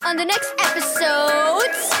on the next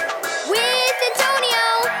episodes with Antonio.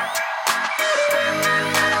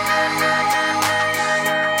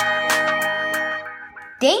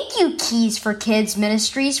 Thank you, Keys for Kids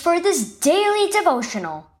Ministries, for this daily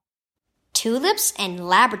devotional. Tulips and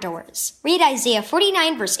Labradors. Read Isaiah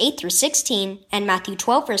 49, verse 8 through 16, and Matthew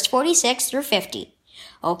 12, verse 46 through 50.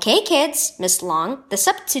 Okay, kids, Miss Long, the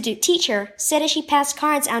substitute teacher, said as she passed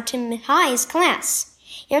cards out to Mihai's class.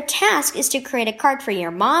 Your task is to create a card for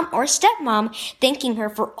your mom or stepmom, thanking her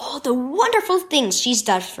for all the wonderful things she's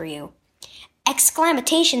done for you.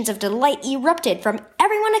 Exclamations of delight erupted from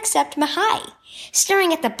everyone except Mihai.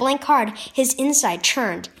 Staring at the blank card, his inside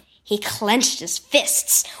churned. He clenched his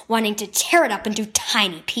fists, wanting to tear it up into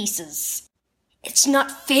tiny pieces. It's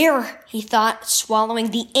not fair, he thought,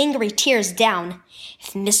 swallowing the angry tears down.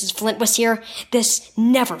 If Mrs. Flint was here, this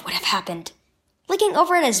never would have happened. Looking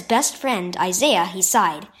over at his best friend, Isaiah, he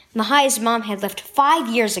sighed. Mihai's mom had left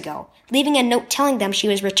 5 years ago, leaving a note telling them she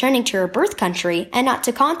was returning to her birth country and not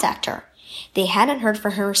to contact her. They hadn't heard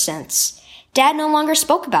from her since. Dad no longer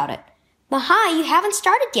spoke about it. Mihai, you haven't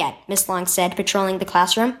started yet, Miss Long said, patrolling the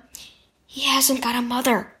classroom. He hasn't got a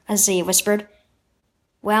mother, Isaiah whispered.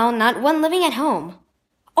 Well, not one living at home.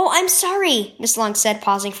 Oh, I'm sorry, Miss Long said,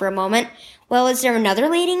 pausing for a moment. Well, is there another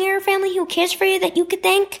lady in your family who cares for you that you could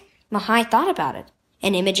thank? Mihai thought about it.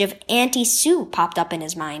 An image of Auntie Sue popped up in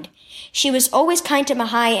his mind. She was always kind to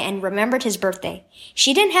Mihai and remembered his birthday.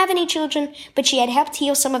 She didn't have any children, but she had helped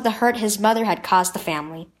heal some of the hurt his mother had caused the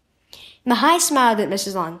family. Mihai smiled at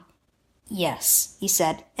Mrs. Long. Yes, he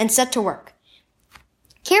said, and set to work.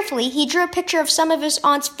 Carefully, he drew a picture of some of his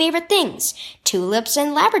aunt's favorite things, tulips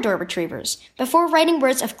and Labrador retrievers, before writing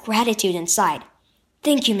words of gratitude inside.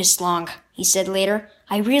 Thank you, Miss Long, he said later.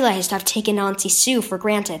 I realized I've taken Auntie Sue for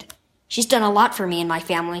granted. She's done a lot for me and my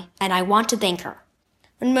family, and I want to thank her.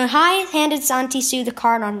 When Mihai handed Auntie Sue the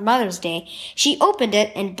card on Mother's Day, she opened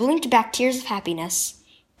it and blinked back tears of happiness.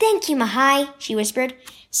 Thank you, Mihai, she whispered.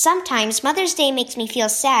 Sometimes Mother's Day makes me feel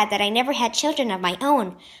sad that I never had children of my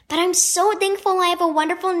own, but I'm so thankful I have a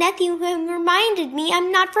wonderful nephew who reminded me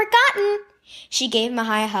I'm not forgotten. She gave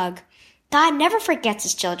Mihai a hug. God never forgets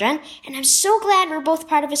his children, and I'm so glad we're both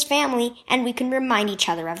part of his family and we can remind each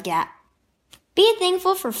other of that. Be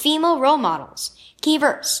thankful for female role models. Key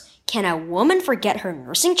verse. Can a woman forget her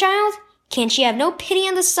nursing child? Can she have no pity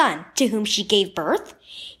on the son to whom she gave birth?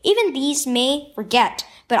 Even these may forget,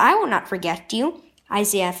 but I will not forget you.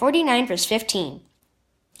 Isaiah 49, verse 15.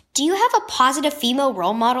 Do you have a positive female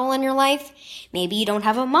role model in your life? Maybe you don't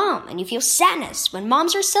have a mom and you feel sadness when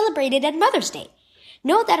moms are celebrated at Mother's Day.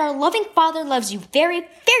 Know that our loving Father loves you very,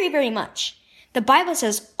 very, very much. The Bible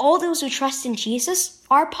says all those who trust in Jesus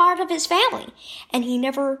are part of his family, and he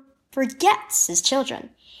never forgets his children.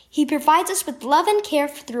 He provides us with love and care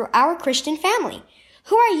through our Christian family.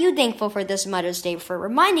 Who are you thankful for this Mother's Day for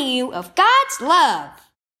reminding you of God's love?